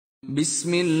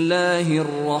بسم الله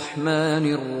الرحمن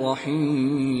الرحيم.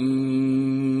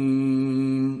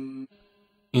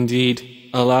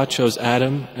 Indeed, Allah chose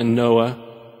Adam and Noah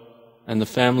and the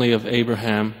family of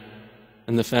Abraham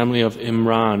and the family of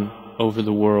Imran over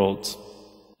the worlds,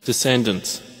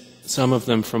 descendants, some of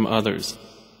them from others,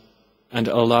 and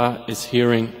Allah is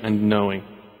hearing and knowing.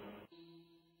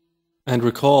 And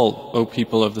recall, O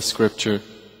people of the Scripture,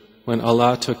 when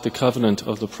Allah took the covenant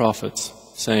of the prophets,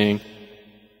 saying,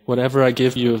 "Whatever I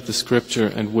give you of the Scripture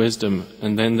and wisdom,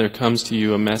 and then there comes to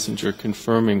you a messenger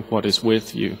confirming what is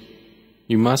with you,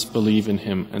 you must believe in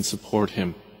him and support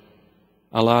him."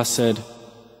 Allah said,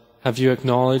 "Have you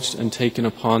acknowledged and taken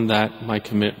upon that my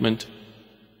commitment?"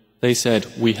 They said,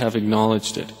 "We have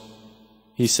acknowledged it."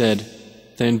 He said,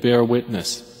 "Then bear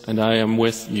witness, and I am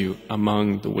with you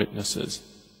among the witnesses."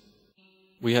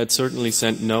 We had certainly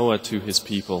sent Noah to his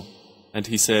people, and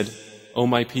he said, "O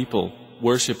my people,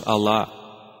 worship Allah.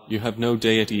 You have no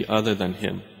deity other than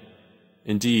Him.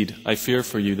 Indeed, I fear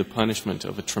for you the punishment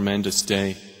of a tremendous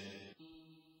day."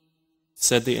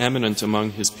 Said the eminent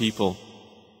among his people,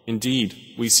 "Indeed,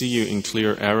 we see you in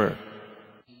clear error."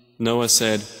 Noah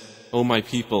said, "O my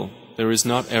people, there is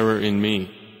not error in me,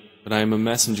 but I am a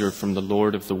messenger from the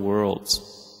Lord of the worlds.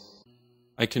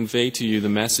 I convey to you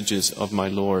the messages of my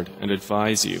Lord and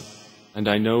advise you, and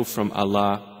I know from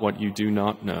Allah what you do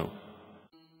not know.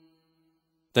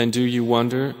 Then do you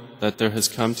wonder that there has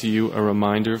come to you a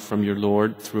reminder from your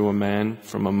Lord through a man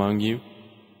from among you,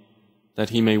 that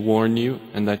he may warn you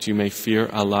and that you may fear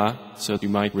Allah so that you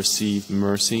might receive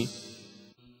mercy?"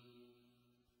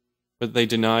 But they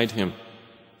denied him,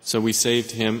 so we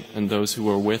saved him and those who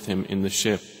were with him in the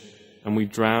ship, and we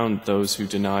drowned those who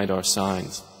denied our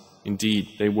signs. Indeed,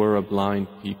 they were a blind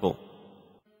people.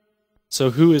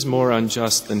 So who is more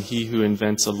unjust than he who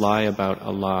invents a lie about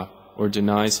Allah or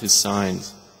denies His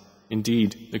signs?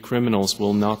 Indeed, the criminals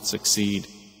will not succeed.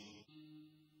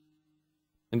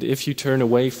 And if you turn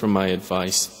away from my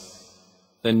advice,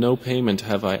 then no payment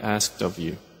have I asked of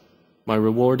you. My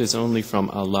reward is only from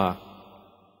Allah,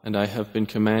 and I have been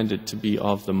commanded to be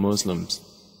of the Muslims.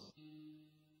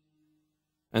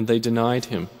 And they denied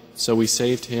him, so we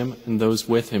saved him and those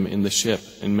with him in the ship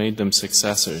and made them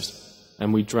successors,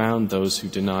 and we drowned those who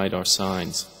denied our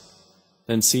signs.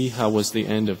 Then see how was the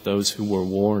end of those who were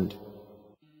warned.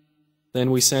 Then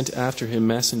we sent after him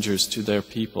messengers to their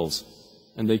peoples,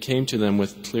 and they came to them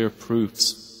with clear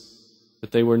proofs,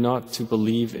 but they were not to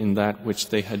believe in that which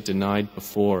they had denied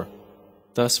before.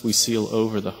 Thus we seal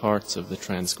over the hearts of the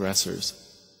transgressors.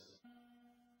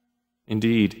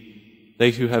 Indeed,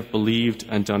 they who have believed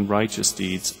and done righteous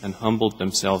deeds and humbled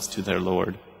themselves to their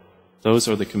Lord, those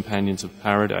are the companions of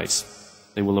paradise.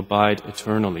 They will abide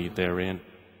eternally therein.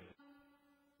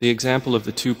 The example of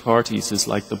the two parties is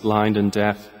like the blind and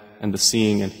deaf, and the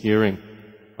seeing and hearing.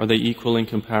 Are they equal in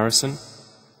comparison?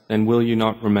 Then will you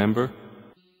not remember?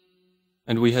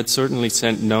 And we had certainly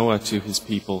sent Noah to his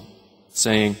people,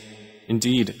 saying,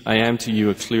 "Indeed, I am to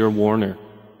you a clear warner,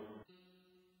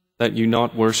 that you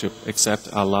not worship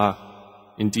except Allah.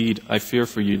 Indeed, I fear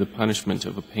for you the punishment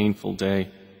of a painful day."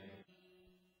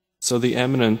 So the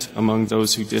eminent among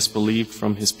those who disbelieved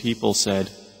from his people said,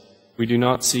 "We do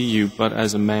not see you but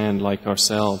as a man like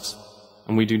ourselves,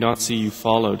 and we do not see you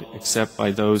followed except by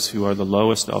those who are the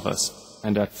lowest of us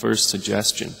and at first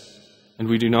suggestion, and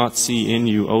we do not see in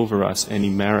you over us any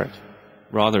merit.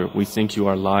 Rather, we think you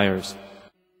are liars."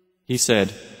 He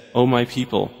said, "O my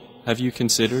people, have you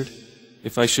considered?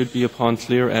 If I should be upon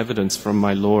clear evidence from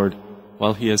my Lord,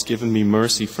 while He has given me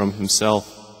mercy from Himself,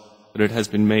 but it has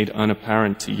been made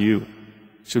unapparent to you,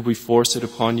 should we force it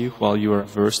upon you while you are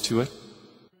averse to it?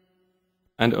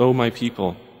 And O my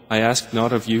people, I ask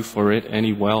not of you for it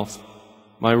any wealth.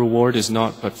 My reward is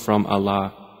not but from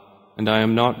Allah, and I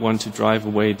am not one to drive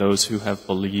away those who have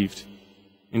believed.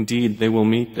 Indeed, they will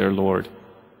meet their Lord,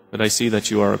 but I see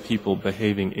that you are a people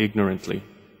behaving ignorantly.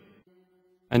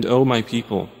 And O my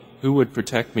people, who would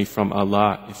protect me from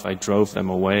Allah if I drove them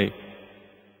away?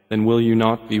 Then will you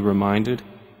not be reminded?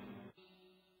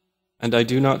 And I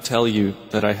do not tell you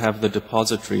that I have the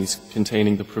depositories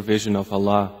containing the provision of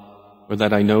Allah, or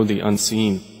that I know the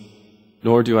unseen.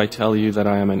 Nor do I tell you that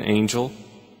I am an angel,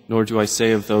 nor do I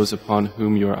say of those upon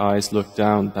whom your eyes look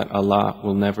down that Allah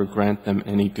will never grant them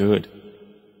any good.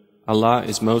 Allah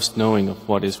is most knowing of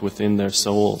what is within their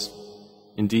souls.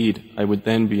 Indeed, I would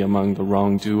then be among the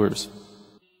wrongdoers."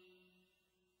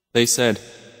 They said,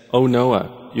 "O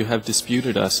Noah, you have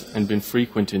disputed us and been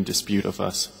frequent in dispute of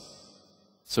us.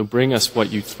 So bring us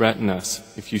what you threaten us,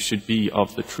 if you should be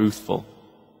of the truthful."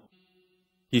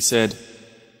 He said,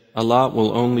 Allah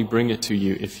will only bring it to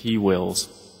you if He wills,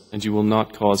 and you will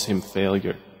not cause Him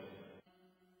failure.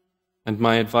 And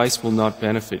my advice will not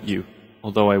benefit you,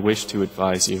 although I wish to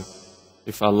advise you.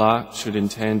 If Allah should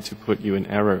intend to put you in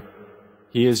error,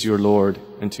 He is your Lord,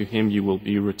 and to Him you will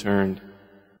be returned.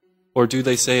 Or do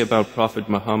they say about Prophet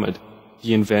Muhammad,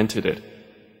 he invented it?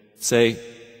 Say,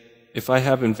 if I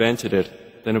have invented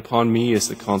it, then upon me is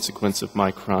the consequence of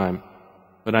my crime,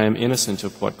 but I am innocent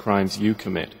of what crimes you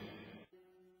commit.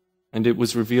 And it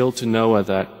was revealed to Noah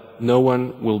that no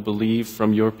one will believe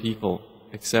from your people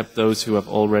except those who have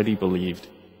already believed,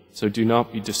 so do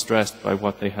not be distressed by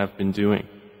what they have been doing.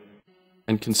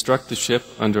 And construct the ship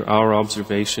under our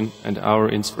observation and our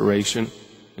inspiration,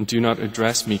 and do not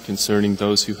address me concerning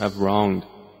those who have wronged.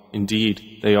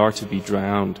 Indeed, they are to be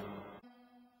drowned.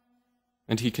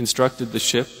 And he constructed the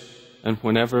ship, and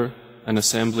whenever an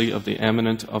assembly of the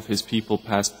eminent of his people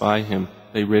passed by him,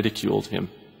 they ridiculed him.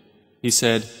 He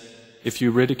said, if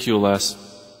you ridicule us,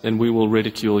 then we will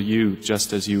ridicule you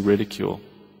just as you ridicule.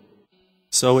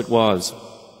 So it was,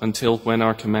 until when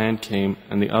our command came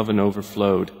and the oven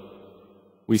overflowed.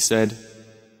 We said,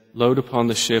 load upon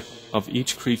the ship of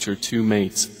each creature 2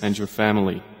 mates and your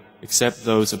family, except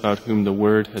those about whom the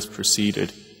word has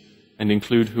proceeded, and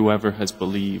include whoever has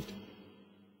believed.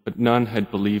 But none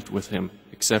had believed with him,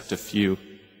 except a few.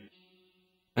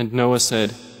 And Noah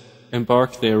said,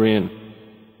 embark therein.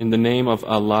 In the name of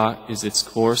Allah is its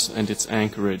course and its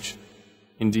anchorage.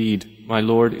 Indeed, my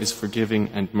Lord is forgiving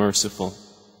and merciful.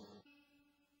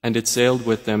 And it sailed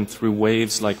with them through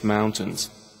waves like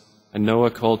mountains. And Noah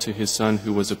called to his son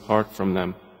who was apart from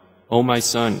them, O my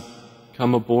son,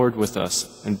 come aboard with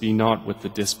us and be not with the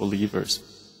disbelievers.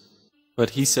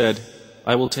 But he said,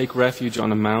 I will take refuge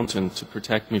on a mountain to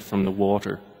protect me from the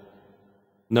water.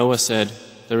 Noah said,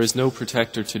 there is no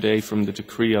protector today from the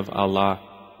decree of Allah,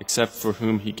 except for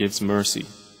whom He gives mercy.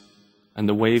 And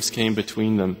the waves came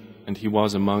between them, and he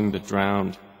was among the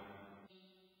drowned.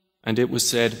 And it was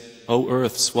said, O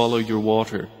earth, swallow your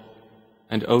water,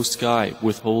 and O sky,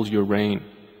 withhold your rain.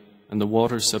 And the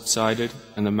water subsided,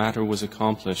 and the matter was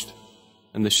accomplished.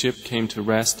 And the ship came to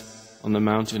rest on the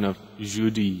mountain of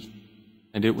Judi.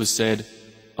 And it was said,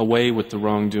 away with the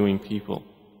wrongdoing people.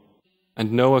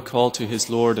 And Noah called to his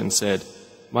Lord and said,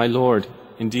 my Lord,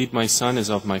 indeed my son is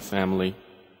of my family,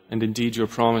 and indeed your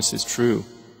promise is true,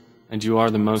 and you are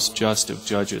the most just of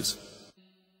judges.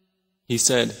 He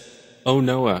said, O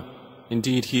Noah,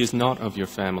 indeed he is not of your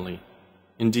family.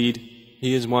 Indeed,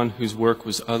 he is one whose work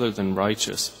was other than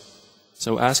righteous.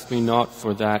 So ask me not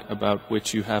for that about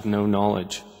which you have no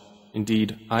knowledge.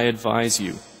 Indeed, I advise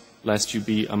you, lest you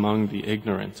be among the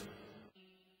ignorant.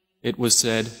 It was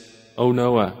said, O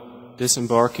Noah,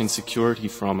 disembark in security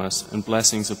from us and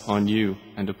blessings upon you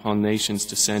and upon nations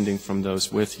descending from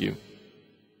those with you.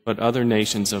 But other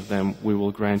nations of them we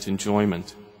will grant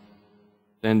enjoyment.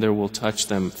 Then there will touch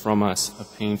them from us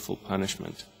a painful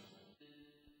punishment.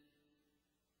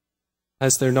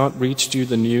 Has there not reached you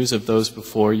the news of those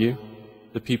before you,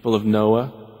 the people of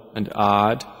Noah and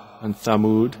Ad and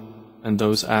Thamud and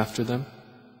those after them?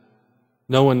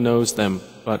 No one knows them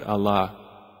but Allah.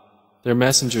 Their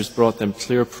messengers brought them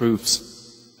clear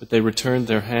proofs, but they returned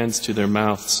their hands to their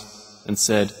mouths and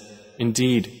said,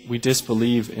 indeed, we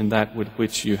disbelieve in that with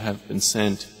which you have been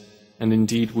sent, and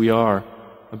indeed we are,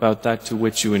 about that to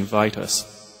which you invite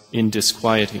us, in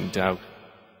disquieting doubt.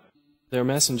 Their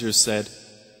messengers said,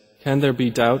 can there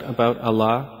be doubt about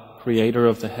Allah, Creator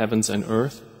of the heavens and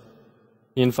earth?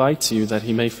 He invites you that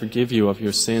He may forgive you of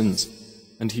your sins,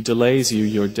 and He delays you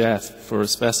your death for a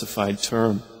specified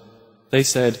term. They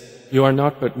said, you are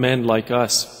not but men like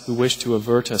us who wish to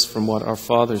avert us from what our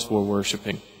fathers were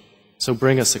worshipping. So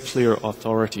bring us a clear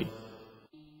authority.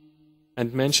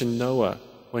 And mention Noah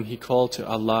when he called to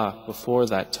Allah before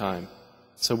that time.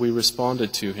 So we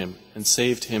responded to him and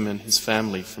saved him and his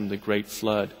family from the great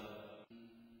flood.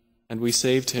 And we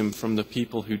saved him from the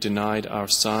people who denied our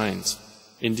signs.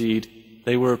 Indeed,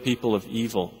 they were a people of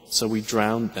evil, so we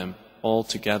drowned them all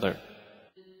together.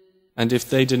 And if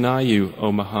they deny you,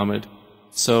 O Muhammad,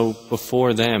 so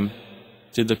before them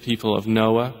did the people of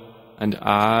Noah and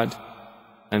Ad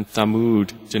and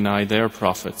Thamud deny their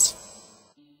prophets.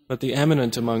 But the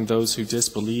eminent among those who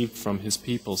disbelieved from his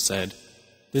people said,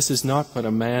 this is not but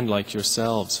a man like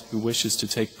yourselves who wishes to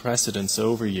take precedence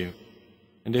over you.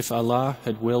 And if Allah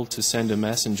had willed to send a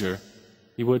messenger,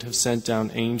 He would have sent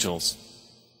down angels.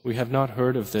 We have not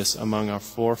heard of this among our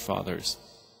forefathers.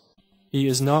 He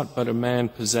is not but a man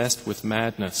possessed with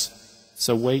madness,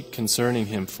 so wait concerning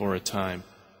him for a time.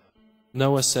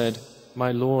 Noah said,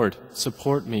 my Lord,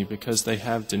 support me because they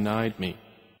have denied me.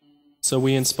 So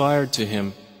we inspired to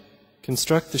him,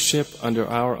 construct the ship under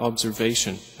our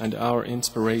observation and our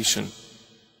inspiration.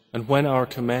 And when our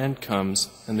command comes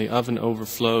and the oven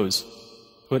overflows,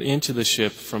 put into the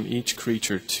ship from each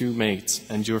creature 2 mates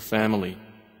and your family,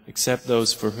 except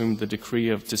those for whom the decree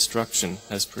of destruction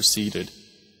has proceeded.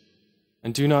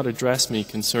 And do not address me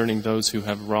concerning those who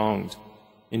have wronged.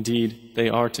 Indeed, they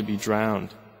are to be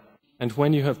drowned. And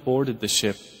when you have boarded the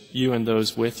ship, you and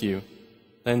those with you,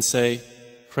 then say,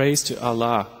 Praise to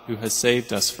Allah who has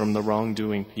saved us from the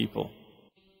wrongdoing people.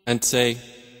 And say,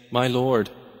 My Lord,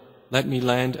 let me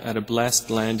land at a blessed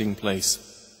landing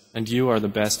place, and you are the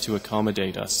best to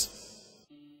accommodate us.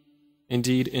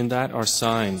 Indeed, in that are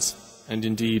signs, and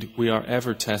indeed we are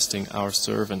ever testing our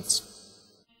servants.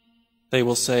 They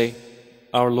will say,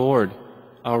 Our Lord,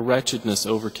 our wretchedness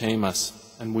overcame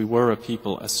us, and we were a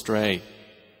people astray.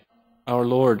 Our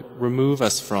Lord, remove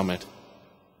us from it,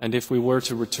 and if we were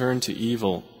to return to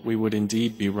evil, we would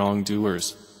indeed be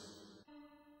wrongdoers.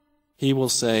 He will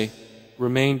say,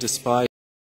 Remain despised.